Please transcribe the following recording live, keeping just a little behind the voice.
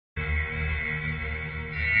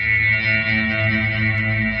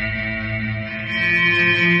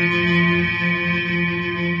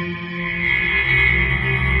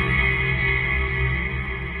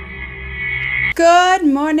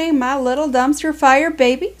my little dumpster fire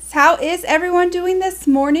babies. How is everyone doing this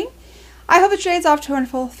morning? I hope the day is off to a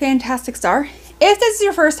wonderful, fantastic start. If this is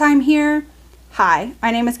your first time here, hi,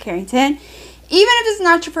 my name is Carrington. Even if this is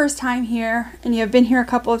not your first time here and you have been here a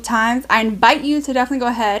couple of times, I invite you to definitely go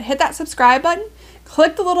ahead, hit that subscribe button,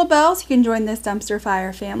 click the little bell so you can join this dumpster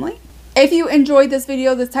fire family. If you enjoyed this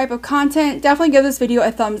video, this type of content, definitely give this video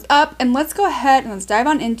a thumbs up, and let's go ahead and let's dive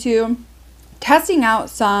on into testing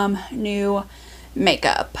out some new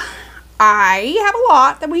makeup. I have a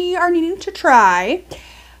lot that we are needing to try.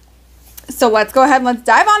 So let's go ahead and let's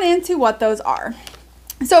dive on into what those are.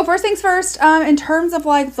 So first things first, in terms of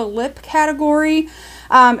like the lip category,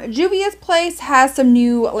 Juvia's Place has some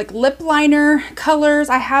new like lip liner colors.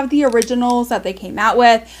 I have the originals that they came out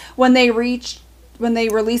with. When they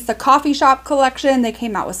released the coffee shop collection, they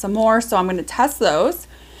came out with some more, so I'm going to test those.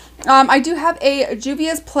 I do have a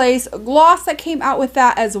Juvia's Place gloss that came out with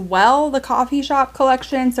that as well, the coffee shop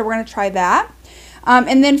collection, so we're going to try that.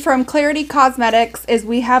 And then from Clarity Cosmetics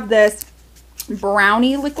we have this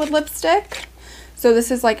brownie liquid lipstick. So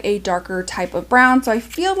this is like a darker type of brown, so I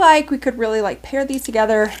feel like we could really like pair these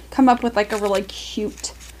together, come up with like a really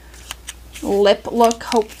cute lip look,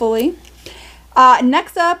 hopefully.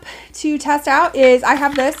 Next up to test out is I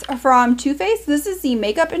have this from Too Faced. This is the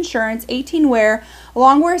Makeup Insurance 18 Wear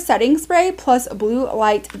Longwear Setting Spray plus Blue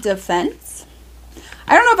Light Defense.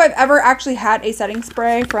 I don't know if I've ever actually had a setting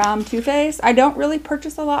spray from Too Faced. I don't really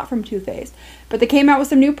purchase a lot from Too Faced, but they came out with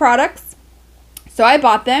some new products, so I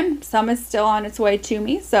bought them. Some is still on its way to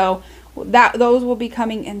me, so those will be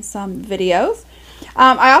coming in some videos.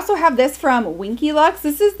 I also have this from Winky Lux.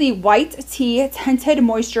 This is the White Tea Tinted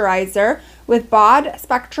Moisturizer with Broad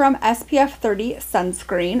Spectrum SPF 30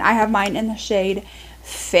 sunscreen. I have mine in the shade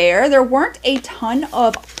Fair. There weren't a ton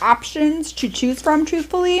of options to choose from,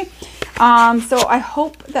 truthfully. So I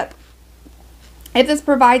hope that if this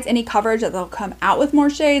provides any coverage that they'll come out with more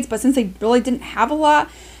shades, but since they really didn't have a lot,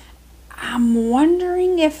 I'm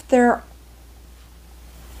wondering if they're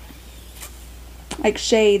like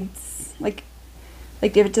shades, like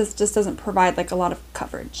if it just doesn't provide like a lot of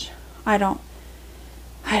coverage. I don't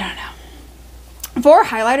know. For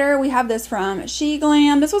highlighter, we have this from She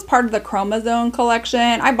Glam. This was part of the Chromazone collection.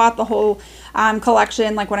 I bought the whole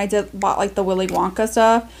collection like when I bought like the Willy Wonka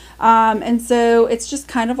stuff. And so it's just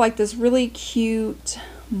kind of like this really cute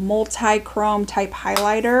multi-chrome type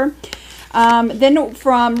highlighter. Then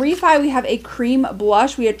from Refi, we have a cream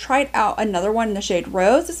blush. We had tried out another one in the shade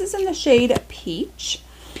Rose. This is in the shade Peach.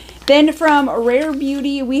 Then from Rare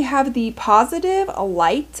Beauty, we have the Positive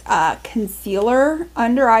Light Concealer,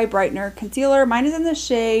 Under Eye Brightener Concealer. Mine is in the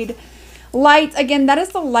shade Light. Again, that is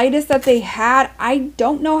the lightest that they had. I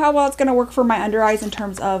don't know how well it's going to work for my under eyes in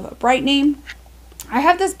terms of brightening. I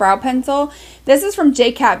have this brow pencil. This is from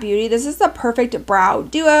JCat Beauty. This is the Perfect Brow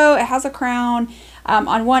Duo. It has a crown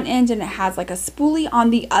on one end and it has like a spoolie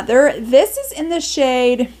on the other. This is in the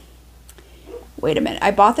shade... Wait a minute. I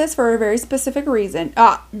bought this for a very specific reason.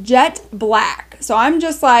 Jet Black. So I'm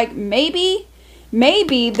just like, maybe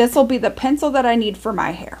this will be the pencil that I need for my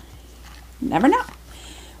hair. Never know.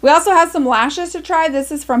 We also have some lashes to try.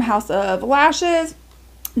 This is from House of Lashes.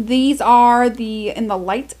 These are in the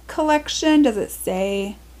Light collection. Does it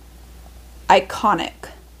say Iconic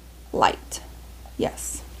Light?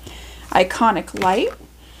 Yes. Iconic Light.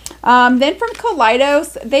 Then from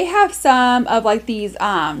Kaleidos, they have some of like these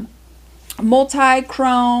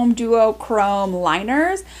multi-chrome, duochrome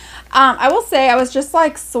liners. I will say I was just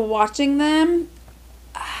like swatching them.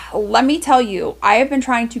 Let me tell you, I have been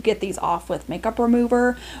trying to get these off with makeup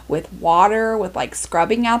remover, with water, with like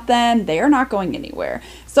scrubbing out them. They are not going anywhere.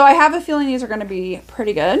 So I have a feeling these are going to be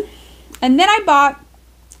pretty good. And then I bought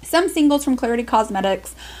some singles from Clarity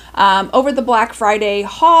Cosmetics over the Black Friday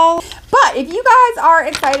haul. But if you guys are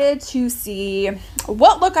excited to see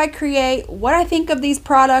what look I create, what I think of these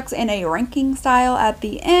products in a ranking style at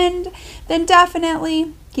the end, then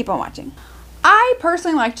definitely keep on watching. I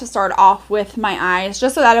personally like to start off with my eyes,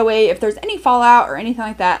 just so that way if there's any fallout or anything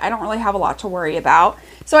like that, I don't really have a lot to worry about.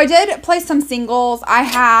 So I did place some singles. I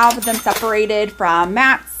have them separated from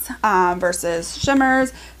mattes versus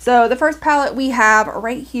shimmers. So the first palette we have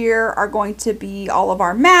right here are going to be all of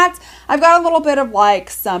our mattes. I've got a little bit of like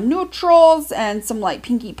some neutrals and some like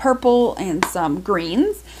pinky purple and some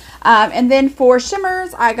greens. And then for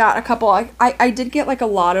shimmers, I got a couple. I did get like a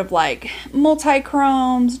lot of like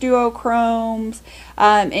multi-chromes, duochromes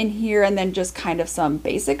in here, and then just kind of some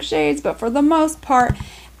basic shades. But for the most part,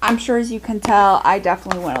 I'm sure as you can tell, I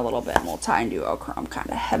definitely went a little bit multi and duochrome kind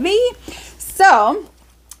of heavy. So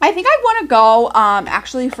I think I want to go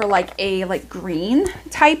actually for like a green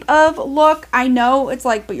type of look. I know it's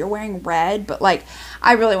like, but you're wearing red, but like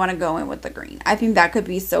I really want to go in with the green. I think that could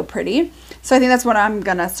be so pretty. So I think that's what I'm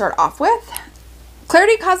gonna start off with.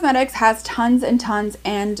 Clarity Cosmetics has tons and tons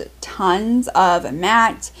and tons of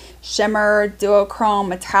matte, shimmer, duochrome,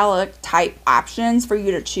 metallic type options for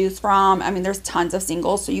you to choose from. I mean, there's tons of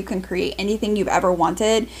singles, so you can create anything you've ever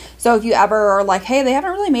wanted. So if you ever are like, hey, they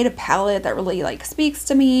haven't really made a palette that really like speaks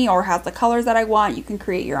to me or has the colors that I want, you can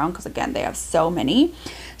create your own, because again, they have so many.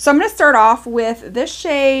 So I'm going to start off with this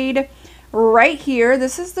shade right here.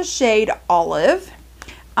 This is the shade Olive.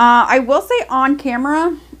 I will say on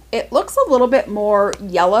camera, it looks a little bit more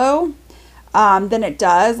yellow than it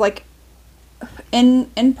does like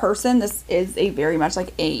in person. This is a very much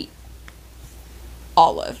like a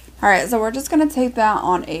olive. All right, so we're just gonna take that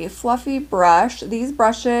on a fluffy brush. These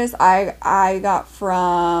brushes I got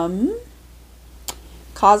from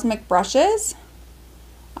Cosmic Brushes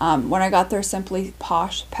when I got their Simply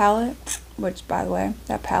Posh palette, which by the way,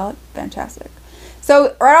 that palette, fantastic.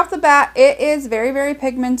 So right off the bat, it is very, very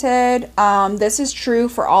pigmented. This is true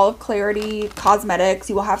for all of Clarity Cosmetics.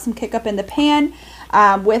 You will have some kick up in the pan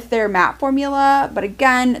with their matte formula. But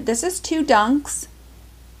again, this is 2 dunks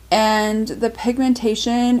and the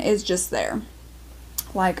pigmentation is just there.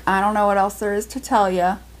 Like, I don't know what else there is to tell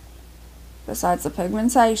you besides the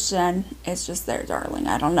pigmentation. It's just there, darling.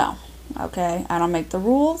 I don't know. Okay, I don't make the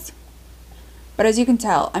rules. But as you can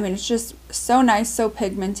tell, I mean, it's just so nice, so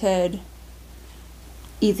pigmented.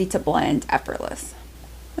 Easy to blend, effortless.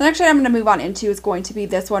 The next shade I'm going to move on into is going to be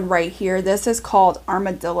this one right here. This is called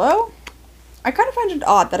Armadillo. I kind of find it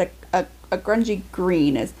odd that a grungy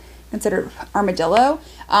green is considered armadillo.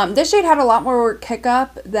 This shade had a lot more kick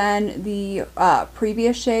up than the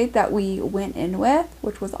previous shade that we went in with,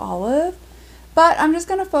 which was olive. But I'm just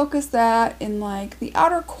going to focus that in like the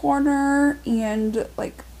outer corner and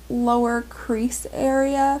like lower crease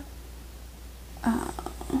area.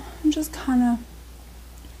 And just kind of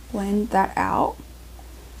blend that out.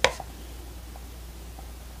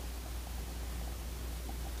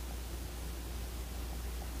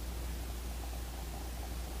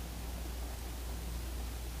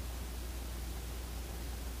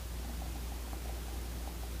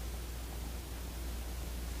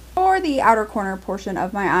 For the outer corner portion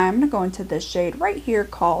of my eye, I'm going to go into this shade right here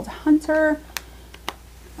called Hunter.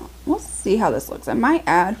 We'll see how this looks. I might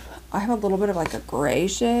add, I have a little bit of like a gray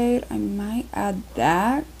shade. I might add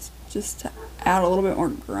that just to add a little bit more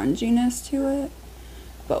grunginess to it.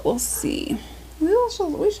 But we'll see. We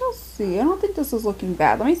shall see. I don't think this is looking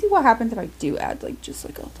bad. Let me see what happens if I do add like just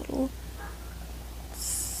like a little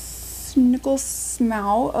snickle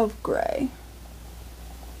smell of gray.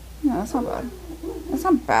 No, that's not bad. That's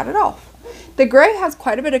not bad at all. The gray has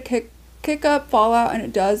quite a bit of kick up, fallout, and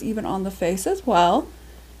it does even on the face as well.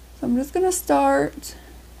 So I'm just gonna start,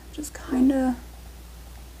 just kind of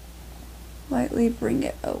lightly bring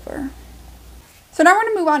it over. So now we're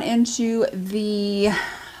gonna move on into the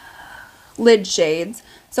lid shades.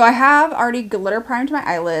 So I have already glitter primed my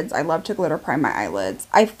eyelids. I love to glitter prime my eyelids.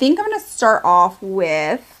 I think I'm gonna start off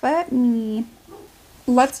with,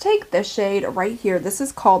 let's take this shade right here. This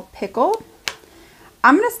is called Pickle.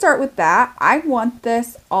 I'm gonna start with that. I want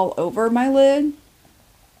this all over my lid,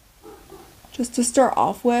 just to start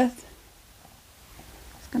off with.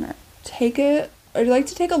 Just gonna take it. I like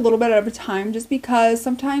to take a little bit at a time, just because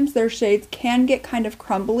sometimes their shades can get kind of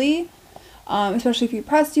crumbly, especially if you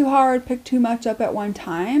press too hard, pick too much up at one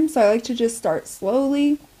time. So I like to just start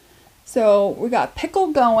slowly. So we got Pickle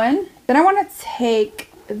going. Then I want to take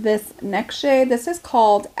this next shade. This is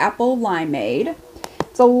called Apple Limeade.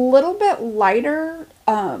 It's a little bit lighter,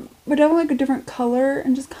 but definitely like a different color,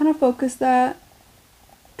 and just kind of focus that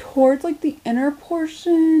towards like the inner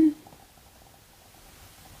portion.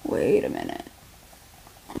 Wait a minute.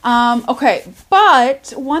 Okay,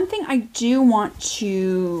 but one thing I do want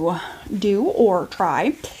to do or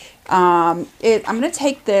try, I'm going to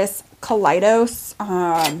take this Kaleidos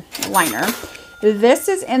liner. This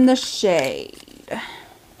is in the shade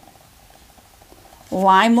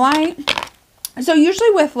Limelight. So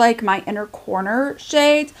usually with like my inner corner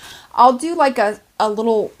shades, I'll do like a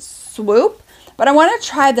little swoop, but I want to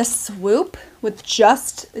try the swoop with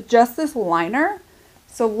just this liner.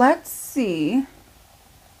 So let's see.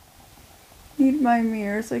 Need my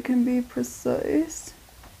mirror so I can be precise.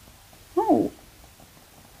 Oh,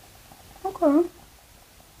 okay.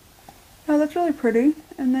 Yeah, that's really pretty.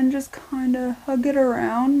 And then just kind of hug it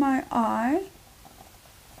around my eye.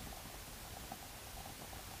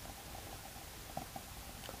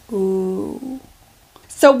 Ooh.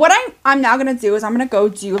 So what I'm now going to do is I'm going to go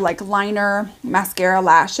do like liner, mascara,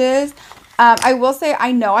 lashes. I will say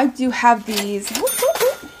I know I do have these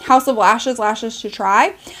House of lashes to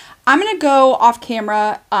try. I'm going to go off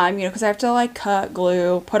camera, you know, because I have to like cut,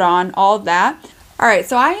 glue, put on all of that. All right,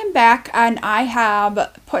 so I am back and I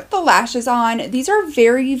have put the lashes on. These are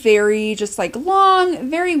very, very just like long,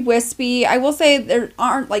 very wispy. I will say they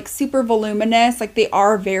aren't like super voluminous. Like they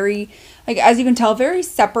are very, like as you can tell, very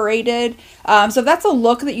separated. So if that's a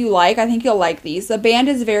look that you like, I think you'll like these. The band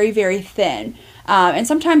is very, very thin. And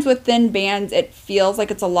sometimes with thin bands, it feels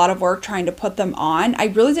like it's a lot of work trying to put them on. I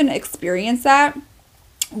really didn't experience that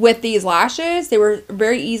with these lashes. They were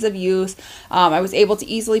very easy of use. I was able to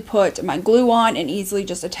easily put my glue on and easily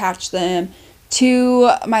just attach them to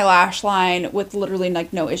my lash line with literally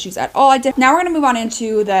like no issues at all. Now we're going to move on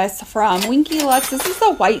into this from Winky Lux. This is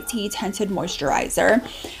the White Tea Tinted Moisturizer.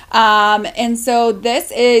 And so this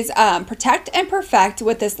is Protect and Perfect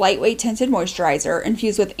with this lightweight tinted moisturizer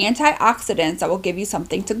infused with antioxidants that will give you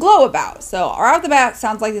something to glow about. So right off the bat,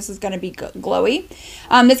 sounds like this is going to be glowy.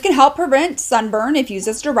 This can help prevent sunburn if used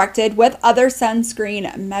as directed with other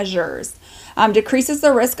sunscreen measures. Decreases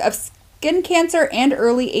the risk of skin cancer and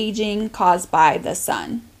early aging caused by the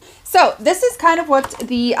sun. So this is kind of what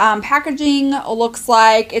the packaging looks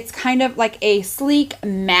like. It's kind of like a sleek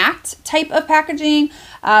matte type of packaging.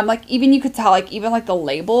 Like even you could tell like even like the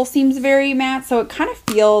label seems very matte. So it kind of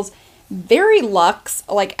feels very luxe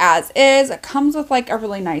like as is. It comes with like a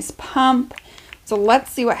really nice pump. So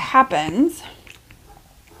let's see what happens.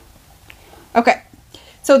 Okay,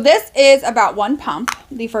 so this is about one pump,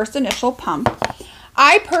 the first initial pump.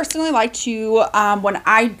 I personally like to, when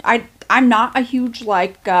I'm not a huge,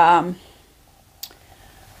 like, a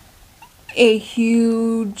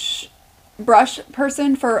huge brush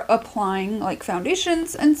person for applying, like,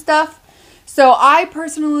 foundations and stuff. So I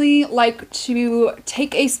personally like to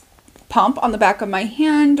take a pump on the back of my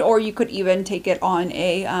hand, or you could even take it on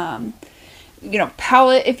a, you know,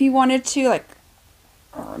 palette if you wanted to, like,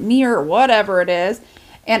 or a mirror, whatever it is.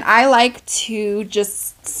 And I like to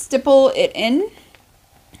just stipple it in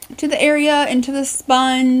to the area, into the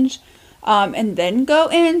sponge, and then go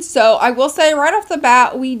in. So I will say right off the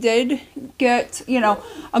bat, we did get, you know,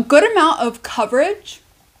 a good amount of coverage.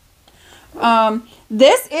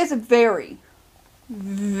 This is very,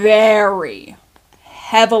 very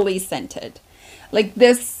heavily scented. Like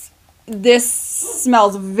this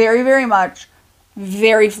smells very, very much,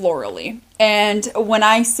 very florally. And when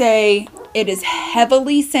I say it is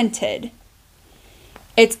heavily scented,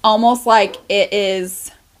 it's almost like it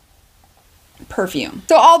is perfume.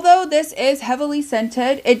 So although this is heavily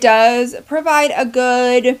scented, it does provide a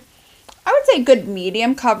good, I would say good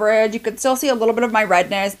medium coverage. You could still see a little bit of my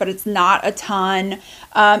redness, but it's not a ton.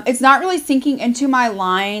 It's not really sinking into my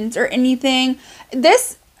lines or anything.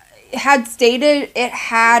 This had stated it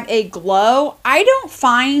had a glow. I don't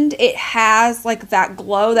find it has like that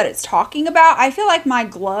glow that it's talking about. I feel like my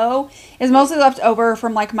glow is mostly left over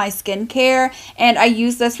from like my skincare, and I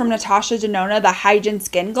use this from Natasha Denona, the Hygiene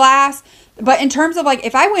Skin Glass. But in terms of like,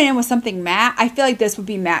 if I went in with something matte, I feel like this would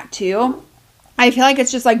be matte too. I feel like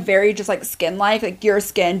it's just like very just like skin-like, like your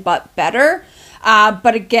skin, but better.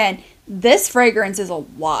 But again, this fragrance is a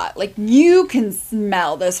lot. Like you can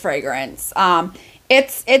smell this fragrance.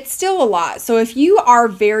 It's still a lot. So if you are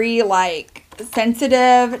very like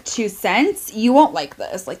sensitive to scents, you won't like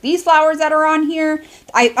this. Like these flowers that are on here,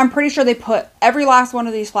 I'm pretty sure they put every last one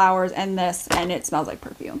of these flowers in this, and it smells like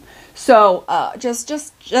perfume. So just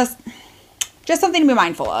something to be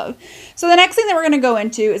mindful of. So the next thing that we're going to go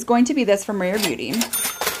into is going to be this from Rare Beauty.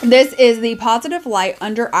 This is the Positive Light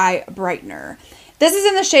Under Eye Brightener. This is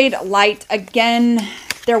in the shade Light. Again,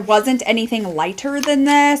 there wasn't anything lighter than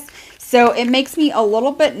this, so it makes me a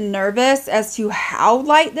little bit nervous as to how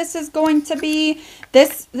light this is going to be.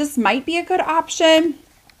 This might be a good option.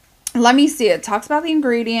 Let me see. It talks about the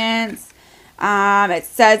ingredients. It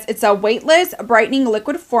says it's a weightless brightening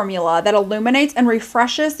liquid formula that illuminates and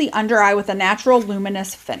refreshes the under eye with a natural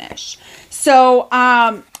luminous finish. So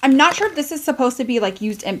I'm not sure if this is supposed to be like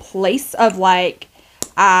used in place of like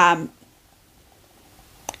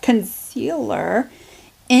concealer.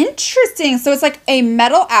 Interesting. So it's like a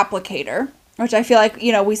metal applicator, which I feel like,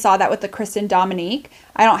 you know, we saw that with the Kristen Dominique.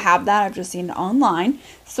 I don't have that. I've just seen it online.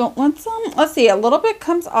 So let's see. A little bit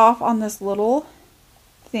comes off on this little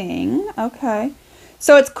thing. Okay,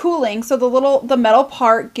 so it's cooling. So the metal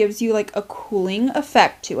part gives you like a cooling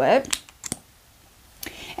effect to it,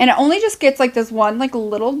 and it only just gets like this one like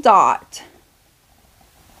little dot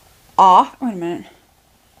off. Wait a minute.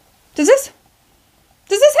 Does this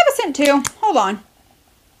have a scent too? Hold on.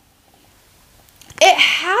 It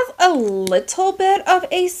has a little bit of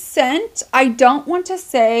a scent. I don't want to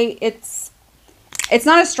say it's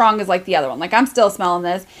not as strong as like the other one. Like I'm still smelling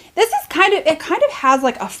this. This is it kind of has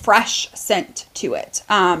like a fresh scent to it.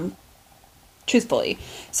 Truthfully.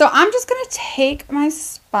 So I'm just going to take my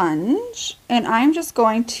sponge and I'm just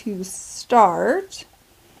going to start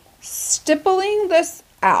stippling this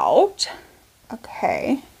out.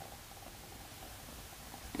 Okay.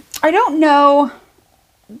 I don't know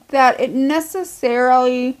that it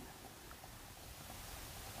necessarily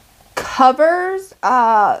covers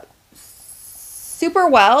super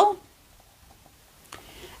well.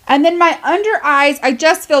 And then my under eyes, I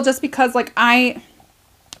just feel, just because like I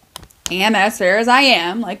am as fair as I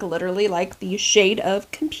am, like literally like the shade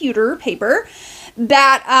of computer paper,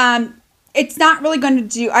 that it's not really going to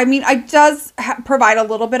do. I mean, it does provide a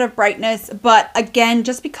little bit of brightness, but again,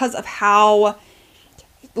 just because of how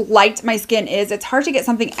light my skin is, it's hard to get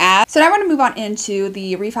something as. So now I want to move on into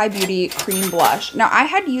the Refi Beauty cream blush. Now I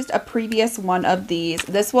had used a previous one of these.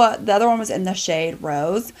 The other one was in the shade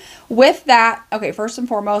Rose. With that, okay, first and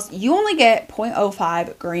foremost, you only get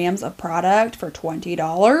 0.05 grams of product for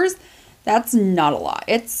 $20. That's not a lot.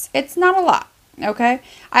 It's not a lot. Okay.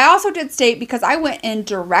 I also did state, because I went in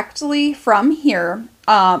directly from here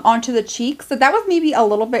onto the cheeks, so that was maybe a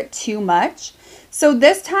little bit too much. So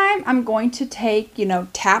this time I'm going to take,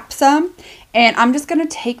 tap some, and I'm just going to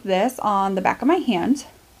take this on the back of my hand.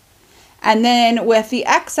 And then with the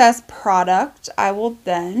excess product, I will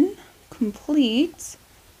then completely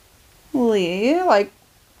like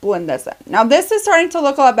blend this in. Now this is starting to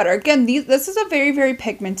look a lot better. Again, this is a very, very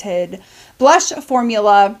pigmented blush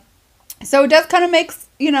formula. So it does kind of makes,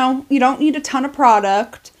 you don't need a ton of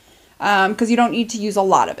product because you don't need to use a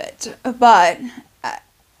lot of it. But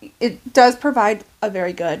it does provide a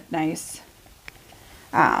very good, nice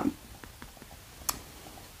pigment.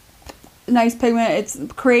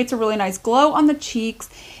 It creates a really nice glow on the cheeks.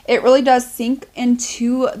 It really does sink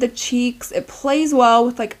into the cheeks. It plays well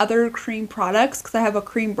with like other cream products, because I have a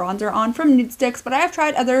cream bronzer on from Nude Sticks, but I have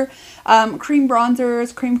tried other cream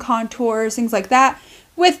bronzers, cream contours, things like that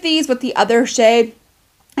with these, with the other shade.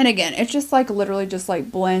 And again, it's just like literally just like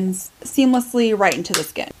blends seamlessly right into the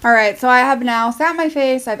skin. All right, so I have now sat my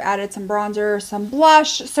face. I've added some bronzer, some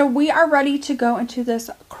blush. So we are ready to go into this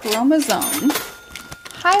Chromosome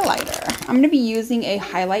highlighter. I'm going to be using a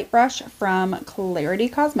highlight brush from Clarity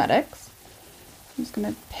Cosmetics. I'm just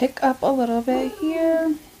going to pick up a little bit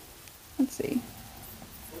here. Let's see.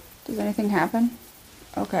 Does anything happen?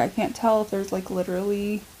 Okay, I can't tell if there's like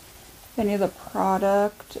literally any of the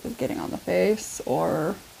product is getting on the face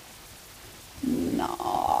or no.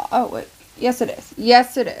 Oh wait, yes it is.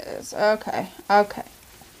 Yes it is. Okay, okay.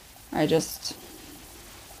 I just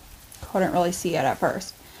couldn't really see it at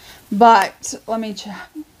first, but let me check.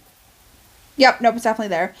 Yep, nope, it's definitely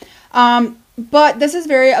there. But this is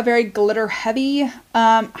a very glitter heavy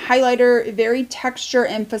highlighter, very texture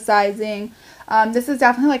emphasizing. This is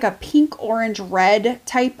definitely like a pink, orange, red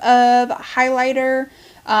type of highlighter.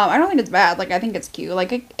 I don't think it's bad. Like, I think it's cute.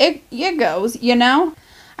 Like, it goes,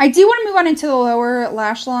 I do want to move on into the lower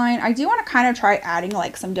lash line. I do want to kind of try adding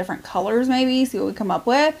like some different colors, maybe see what we come up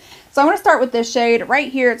with. So I'm going to start with this shade right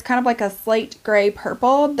here. It's kind of like a slate gray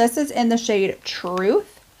purple. This is in the shade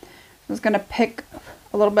Truth. I'm just going to pick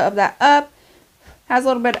a little bit of that up. Has a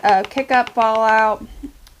little bit of kick up, fallout.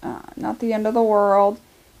 Not the end of the world.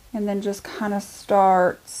 And then just kind of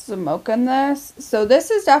start smoking this. So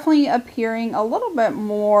this is definitely appearing a little bit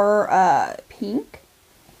more pink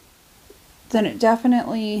than it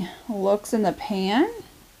definitely looks in the pan.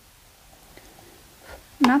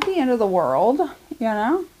 Not the end of the world,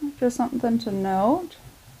 just something to note.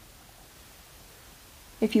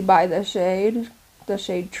 If you buy the shade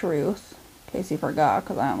Truth, in case you forgot,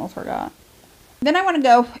 because I almost forgot. Then I want to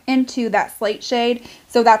go into that slate shade.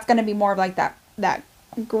 So that's going to be more of like that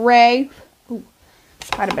gray. Ooh,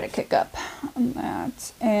 quite a bit of kick up on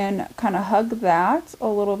that, and kind of hug that a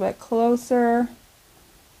little bit closer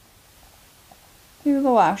to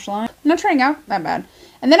the lash line. Not turning out that bad.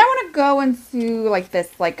 And then I want to go into like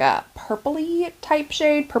this, like a purpley type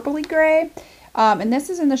shade, purpley gray. And this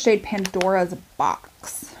is in the shade Pandora's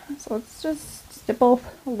Box. So let's just stipple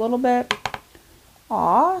a little bit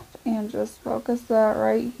off and just focus that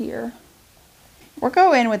right here. We'll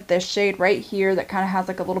go in with this shade right here that kind of has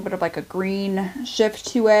like a little bit of like a green shift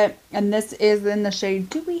to it. And this is in the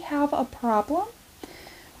shade Do We Have a Problem?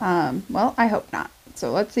 Well, I hope not.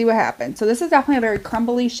 So let's see what happens. So this is definitely a very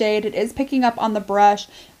crumbly shade. It is picking up on the brush,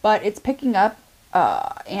 but it's picking up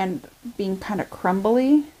and being kind of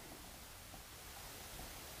crumbly.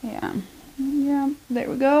 Yeah, there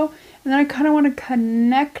we go. And then I kind of want to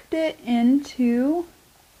connect it into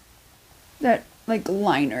that like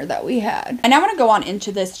liner that we had. And I want to go on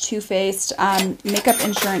into this Too Faced Makeup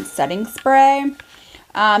Insurance Setting Spray.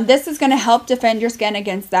 This is going to help defend your skin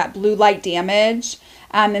against that blue light damage.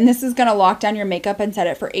 And this is going to lock down your makeup and set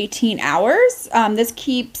it for 18 hours. This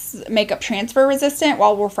keeps makeup transfer resistant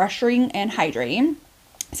while refreshing and hydrating.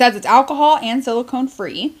 It says it's alcohol and silicone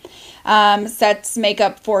free. Sets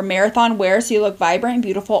makeup for marathon wear so you look vibrant and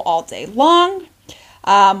beautiful all day long.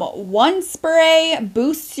 One spray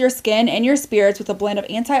boosts your skin and your spirits with a blend of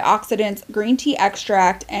antioxidants, green tea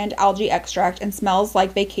extract, and algae extract, and smells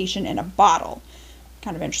like vacation in a bottle.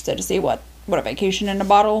 Kind of interested to see what a vacation in a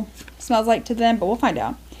bottle smells like to them, but we'll find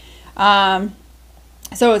out.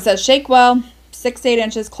 So it says shake well, 6 to 8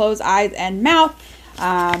 inches, close eyes and mouth,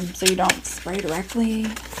 so you don't spray directly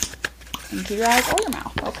into your eyes or your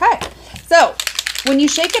mouth. Okay, so when you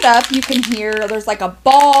shake it up, you can hear there's like a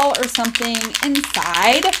ball or something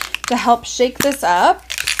inside to help shake this up.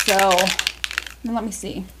 So let me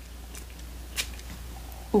see.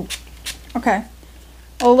 Ooh, okay,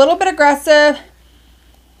 a little bit aggressive.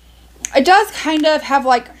 It does kind of have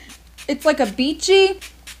like, it's like a beachy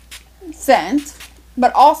scent,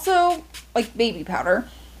 but also like baby powder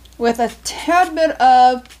with a tad bit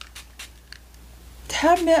of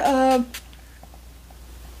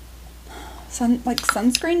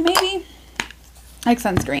sunscreen, maybe? Like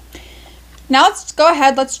sunscreen. Now let's go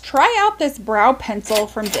ahead, let's try out this brow pencil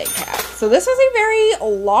from Daycat. So this is a very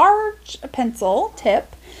large pencil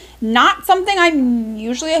tip. Not something I'm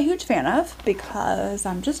usually a huge fan of because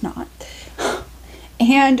I'm just not.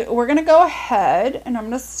 And we're going to go ahead and I'm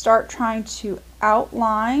going to start trying to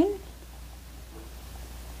outline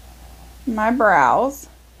my brows.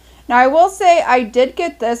 Now I will say I did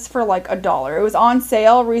get this for like $1. It was on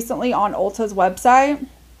sale recently on Ulta's website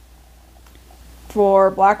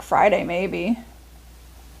for Black Friday, maybe.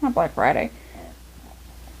 Not Black Friday.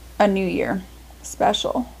 A New Year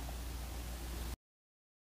special.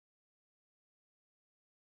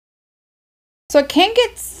 So it can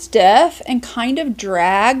get stiff and kind of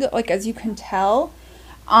drag, like as you can tell.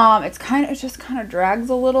 It just kind of drags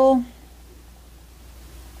a little.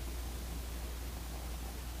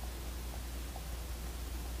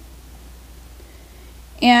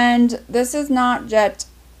 And this is not jet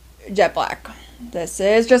black. This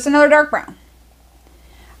is just another dark brown.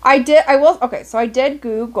 So I did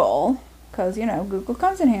Google, because you know, Google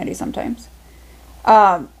comes in handy sometimes.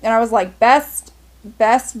 And I was like, best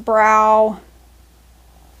brow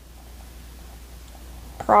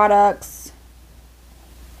products,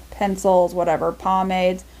 pencils, whatever,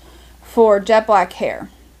 pomades for jet black hair.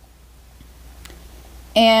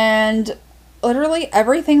 And literally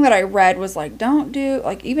everything that I read was like, don't do,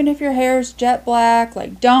 like, even if your hair is jet black,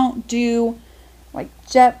 like, don't do like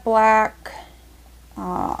jet black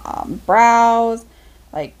brows.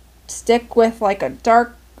 Like, stick with like a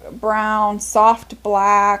dark brown, soft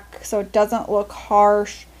black, so it doesn't look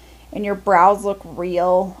harsh and your brows look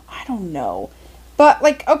real. I don't know. But,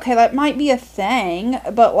 like, okay, that might be a thing,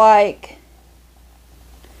 but, like,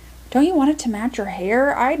 don't you want it to match your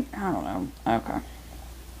hair? I don't know. Okay.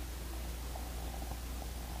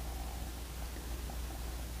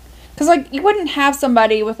 Because, like, you wouldn't have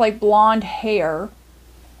somebody with, like, blonde hair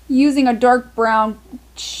using a dark brown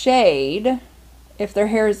shade if their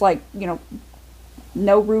hair is, like, you know,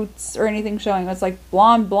 no roots or anything showing. It's, like,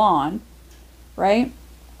 blonde, right?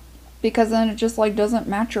 Because then it just, like, doesn't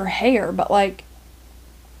match your hair. But, like,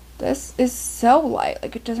 this is so light.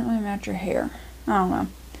 Like, it doesn't really match your hair. I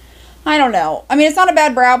don't know. I mean, it's not a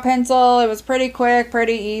bad brow pencil. It was pretty quick,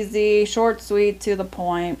 pretty easy, short, sweet, to the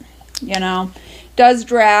point, you know. Does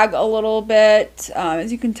drag a little bit.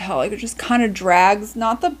 As you can tell, like, it just kind of drags.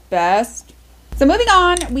 Not the best. So moving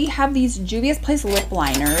on, we have these Juvia's Place lip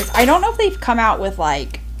liners. I don't know if they've come out with,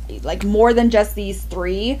 like more than just these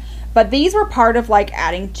 3. But these were part of like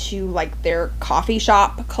adding to like their coffee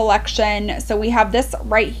shop collection. So we have this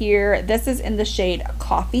right here. This is in the shade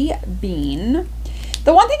Coffee Bean.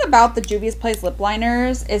 The one thing about the Juvia's Place lip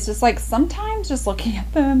liners is just like sometimes just looking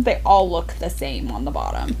at them, they all look the same on the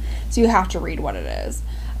bottom. So you have to read what it is.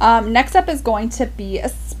 Next up is going to be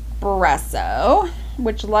Espresso,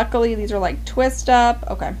 which luckily these are like twist up.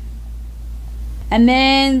 Okay. And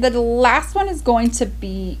then the last one is going to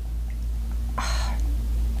be...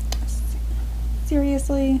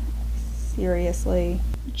 Seriously?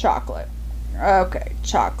 Chocolate. Okay,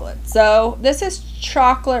 chocolate. So this is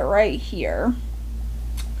chocolate right here.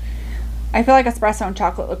 I feel like espresso and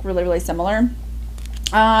chocolate look really, really similar.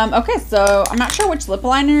 Okay, so I'm not sure which lip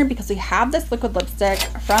liner because we have this liquid lipstick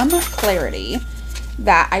from Clarity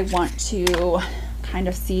that I want to kind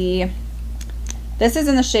of see. This is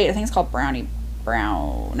in the shade, I think it's called Brownie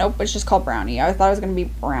Brown. Nope, it's just called Brownie. I thought it was going to be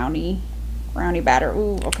Brownie Batter.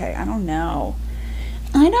 Ooh, okay, I don't know.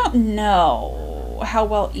 I don't know how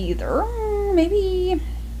well either. Maybe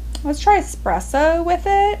let's try espresso with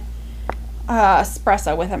it.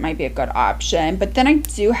 Espresso with it might be a good option. But then I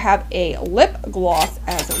do have a lip gloss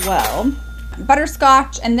as well.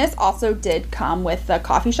 Butterscotch, and this also did come with the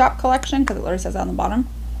coffee shop collection because it literally says that on the bottom.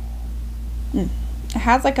 It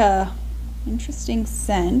has like a interesting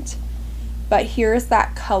scent, but here's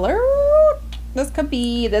that color. This could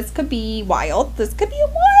be wild. This could be a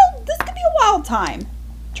wild time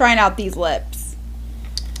trying out these lips.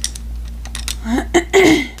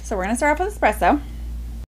 So we're gonna start off with espresso.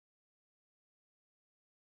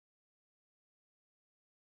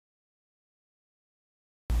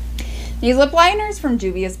 These lip liners from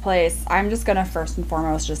Juvia's Place, I'm just gonna first and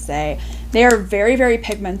foremost just say they are very, very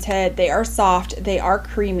pigmented. They are soft. They are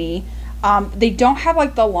creamy. They don't have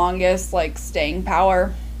like the longest like staying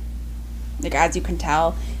power. Like, as you can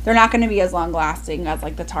tell, they're not going to be as long lasting as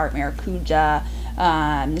like the Tarte Maracuja,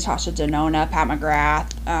 Natasha Denona, Pat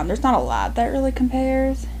McGrath. There's not a lot that really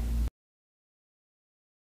compares.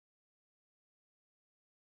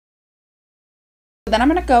 Then I'm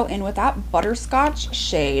going to go in with that butterscotch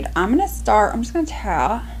shade. I'm just going to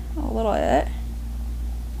tap a little bit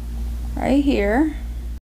right here.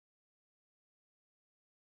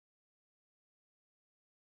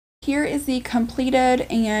 Here is the completed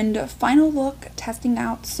and final look, testing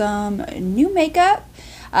out some new makeup.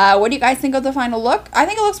 What do you guys think of the final look? I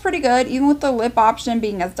think it looks pretty good. Even with the lip option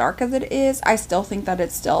being as dark as it is, I still think that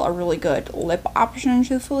it's still a really good lip option,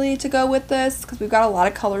 truthfully, to go with this, because we've got a lot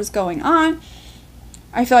of colors going on.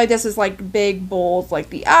 I feel like this is like big, bold,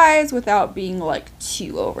 like the eyes, without being like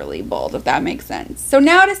too overly bold, if that makes sense. So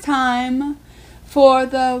now it is time for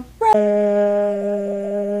the ranking.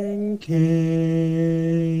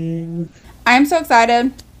 I'm so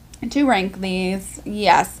excited to rank these.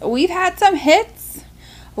 Yes, we've had some hits,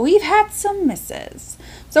 we've had some misses.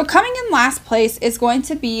 So coming in last place is going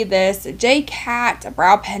to be this J-Cat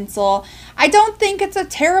brow pencil. I don't think it's a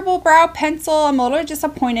terrible brow pencil. I'm a little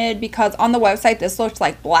disappointed because on the website this looks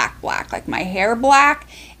like black, like my hair black.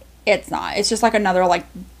 It's not. It's just like another like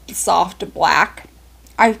soft black.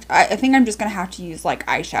 I think I'm just gonna have to use like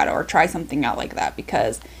eyeshadow or try something out like that,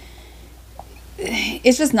 because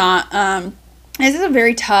it's just not. This is a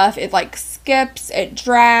very tough. It like skips, it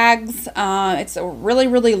drags. It's a really,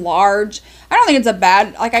 really large. I don't think it's a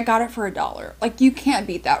bad, like I got it for $1. Like you can't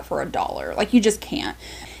beat that for $1. Like you just can't.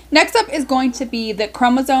 Next up is going to be the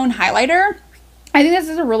Chromazone highlighter. I think this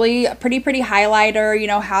is a really pretty highlighter, you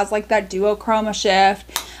know, has like that duochroma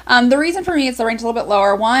shift. The reason for me it's ranked a little bit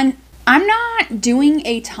lower, one, I'm not doing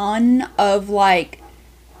a ton of like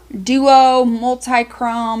duo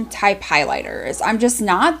multi-chrome type highlighters. I'm just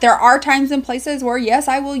not. There are times and places where yes,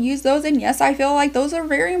 I will use those, and yes, I feel like those are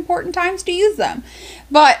very important times to use them,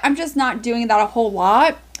 but I'm just not doing that a whole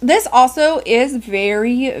lot. This also is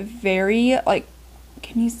very like,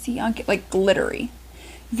 can you see on like glittery,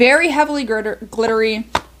 very heavily glittery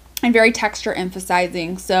and very texture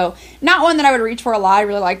emphasizing. So not one that I would reach for a lot. I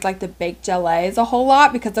really liked like the baked gelays a whole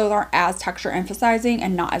lot because those aren't as texture emphasizing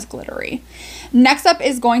and not as glittery. Next up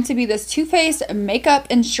is going to be this Too Faced Makeup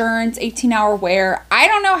Insurance 18-hour wear. I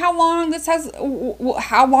don't know how long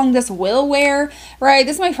this will wear, right?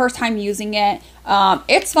 This is my first time using it.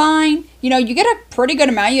 It's fine. You know, you get a pretty good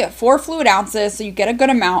amount. You get 4 fluid ounces, so you get a good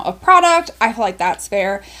amount of product. I feel like that's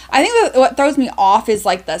fair. I think that what throws me off is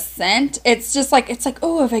like the scent. It's just like, it's like,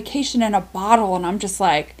 oh, a vacation in a bottle, and I'm just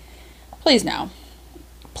like, please no.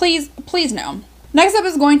 Please no. Next up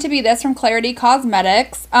is going to be this from Clarity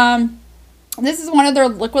Cosmetics. This is one of their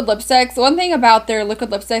liquid lipsticks. One thing about their liquid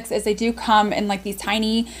lipsticks is they do come in like these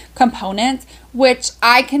tiny components, which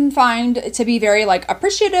I can find to be very like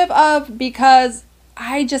appreciative of, because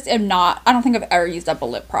I just am not, I don't think I've ever used up a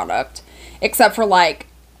lip product except for like,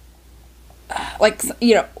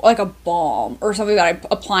 you know, like a balm or something that I'm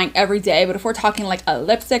applying every day. But if we're talking like a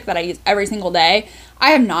lipstick that I use every single day, I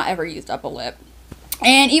have not ever used up a lip.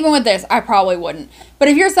 And even with this, I probably wouldn't. But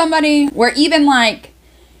if you're somebody where even like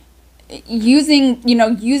using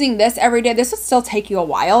this every day, this would still take you a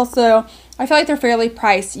while. So I feel like they're fairly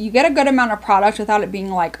priced. You get a good amount of product without it being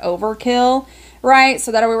like overkill, right?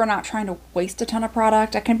 So that way we're not trying to waste a ton of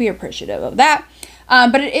product. I can be appreciative of that.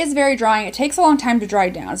 But it is very drying. It takes a long time to dry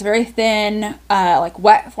down. It's very thin, like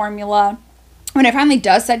wet formula. When it finally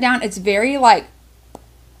does set down, it's very like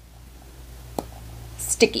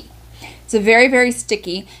sticky. It's very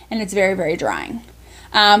sticky, and it's very drying.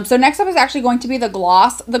 So next up is actually going to be the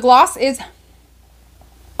gloss. The gloss is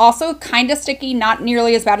also kind of sticky, not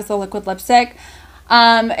nearly as bad as the liquid lipstick.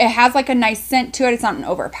 It has like a nice scent to it. It's not an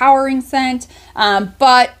overpowering scent.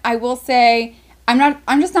 But I will say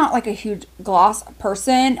I'm just not like a huge gloss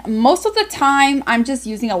person. Most of the time I'm just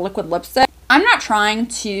using a liquid lipstick. I'm not trying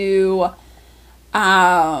to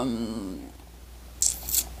have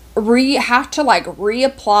to like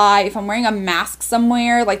reapply if I'm wearing a mask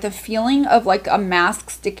somewhere. Like the feeling of like a mask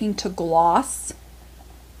sticking to gloss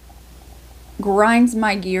grinds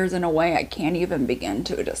my gears in a way I can't even begin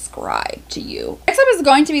to describe to you. Next up is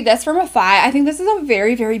going to be this from awhile. I think this is a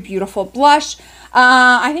very, very beautiful blush.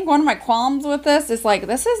 I think one of my qualms with this is like,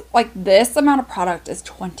 this amount of product is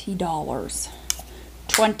 $20.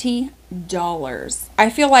 $20. I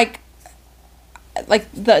feel like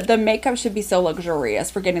the makeup should be so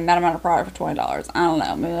luxurious for getting that amount of product for $20. I don't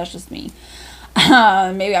know. Maybe that's just me.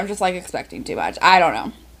 Maybe I'm just like expecting too much. I don't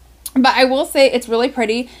know. But I will say it's really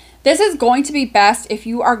pretty. This is going to be best if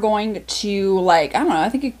you are going to like, I don't know. I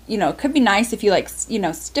think, it could be nice if you like,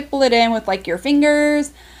 stipple it in with like your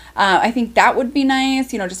fingers. I think that would be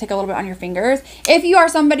nice. Just take a little bit on your fingers. If you are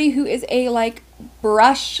somebody who is a like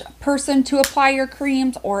brush person to apply your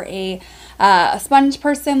creams, or a sponge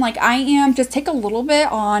person like I am, just take a little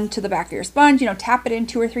bit onto the back of your sponge, tap it in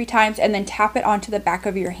 2 or 3 times, and then tap it onto the back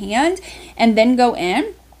of your hand and then go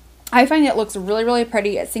in. I find it looks really, really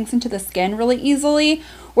pretty. It sinks into the skin really easily.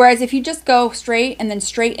 Whereas if you just go straight and then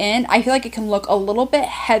straight in, I feel like it can look a little bit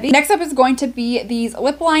heavy. Next up is going to be these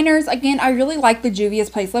lip liners. Again, I really like the Juvia's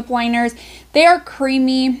Place lip liners. They are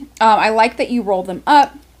creamy. I like that you roll them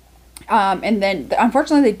up. And then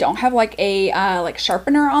unfortunately they don't have like a like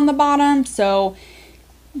sharpener on the bottom. So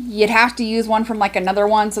you'd have to use one from like another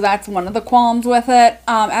one. So that's one of the qualms with it.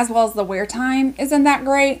 As well as the wear time isn't that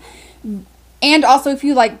great. And also, if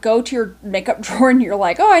you like go to your makeup drawer and you're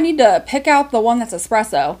like, oh, I need to pick out the one that's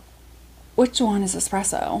espresso. Which one is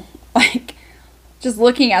espresso? Like, just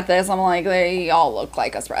looking at this, I'm like, they all look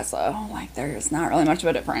like espresso. Like, there's not really much of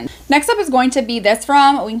a difference. Next up is going to be this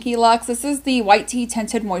from Winky Lux. This is the White Tea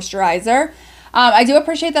Tinted Moisturizer. I do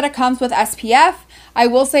appreciate that it comes with SPF. I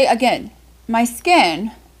will say, again, my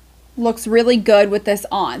skin looks really good with this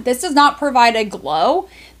on. This does not provide a glow.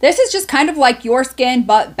 This is just kind of like your skin,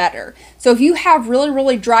 but better. So if you have really,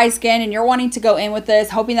 really dry skin and you're wanting to go in with this,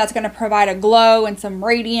 hoping that's going to provide a glow and some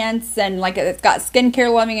radiance and like it's got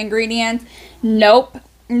skincare loving ingredients, nope.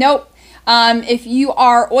 If you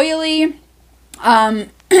are oily and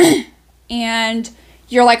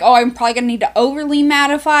you're like, oh, I'm probably going to need to overly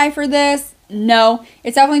mattify for this, no.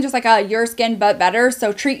 It's definitely just like a your skin, but better.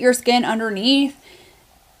 So treat your skin underneath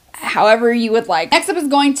however you would like. Next up is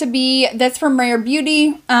going to be this from Rare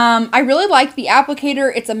Beauty. I really like the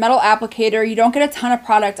applicator. It's a metal applicator. You don't get a ton of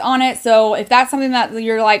product on it. So if that's something that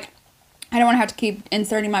you're like, I don't want to have to keep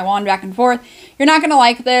inserting my wand back and forth, you're not going to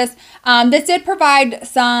like this. This did provide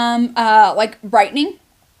some like brightening,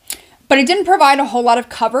 but it didn't provide a whole lot of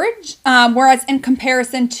coverage. Whereas in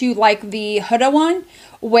comparison to like the Huda one,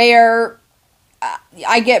 where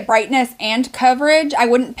I get brightness and coverage, I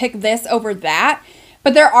wouldn't pick this over that.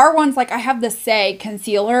 But there are ones like I have the Say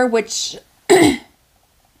concealer, which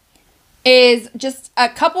is just a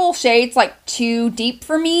couple shades like too deep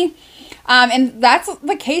for me. And that's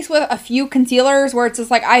the case with a few concealers where it's just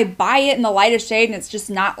like I buy it in the lightest shade and it's just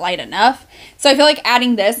not light enough. So I feel like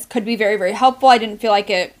adding this could be very, very helpful. I didn't feel like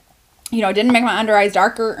it, it didn't make my under eyes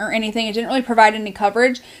darker or anything. It didn't really provide any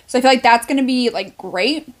coverage. So I feel like that's going to be like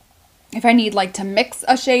great if I need like to mix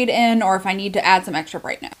a shade in or if I need to add some extra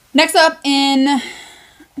brightness. Next up in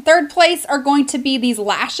third place are going to be these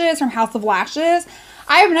lashes from House of Lashes.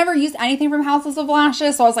 I have never used anything from Houses of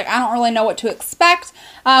Lashes, so I was like, I don't really know what to expect.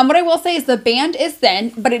 What I will say is the band is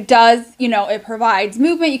thin, but it does, it provides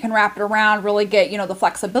movement. You can wrap it around, really get, the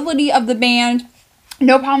flexibility of the band.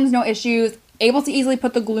 No problems, no issues. Able to easily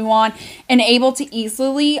put the glue on and able to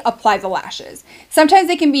easily apply the lashes. Sometimes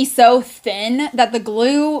they can be so thin that the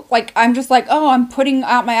glue, like, I'm just like, oh, I'm putting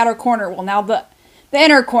out my outer corner. Well, now the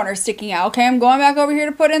inner corner is sticking out. Okay, I'm going back over here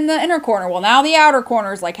to put in the inner corner. Well, now the outer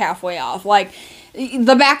corner is like halfway off. Like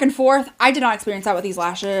the back and forth, I did not experience that with these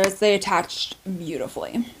lashes. They attached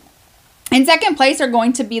beautifully. In second place are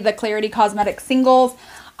going to be the Clarity Cosmetics singles.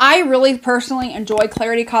 I really personally enjoy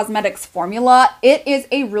Clarity Cosmetics formula. It is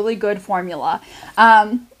a really good formula.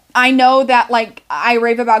 I know that like I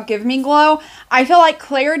rave about Give Me Glow. I feel like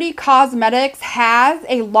Clarity Cosmetics has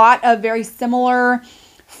a lot of very similar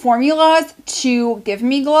formulas to Give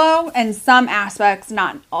Me Glow in some aspects,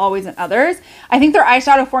 not always in others. I think their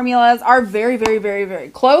eyeshadow formulas are very, very, very, very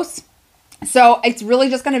close. So it's really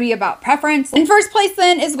just going to be about preference. In first place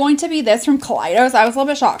then is going to be this from Kaleidos. I was a little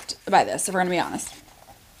bit shocked by this, if we're going to be honest.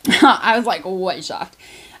 I was like way shocked.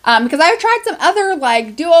 because I've tried some other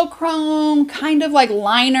like duochrome kind of like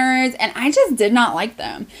liners and I just did not like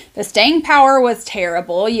them. The staying power was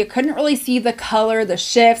terrible. You couldn't really see the color, the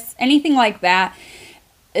shifts, anything like that.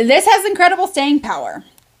 This has incredible staying power.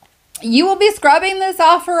 You will be scrubbing this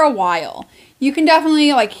off for a while. You can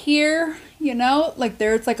definitely like here, you know, like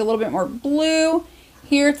there it's like a little bit more blue.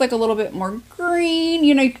 Here it's like a little bit more green.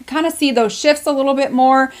 You know, you can kind of see those shifts a little bit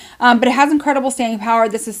more, but it has incredible staying power.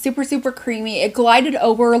 This is super, super creamy. It glided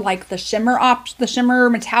over like the shimmer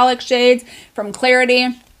metallic shades from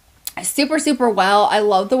Clarity super, super well. I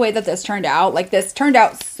love the way that this turned out. Like this turned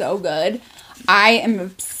out so good. I am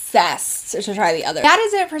obsessed to try the other. That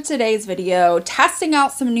is it for today's video, testing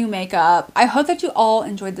out some new makeup. I hope that you all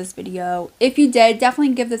enjoyed this video. If you did,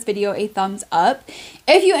 definitely give this video a thumbs up.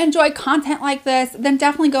 If you enjoy content like this, then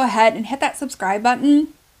definitely go ahead and hit that subscribe button.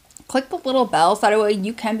 Click the little bell so that way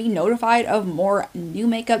you can be notified of more new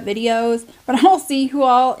makeup videos. But I will see you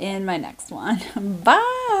all in my next one.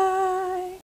 Bye!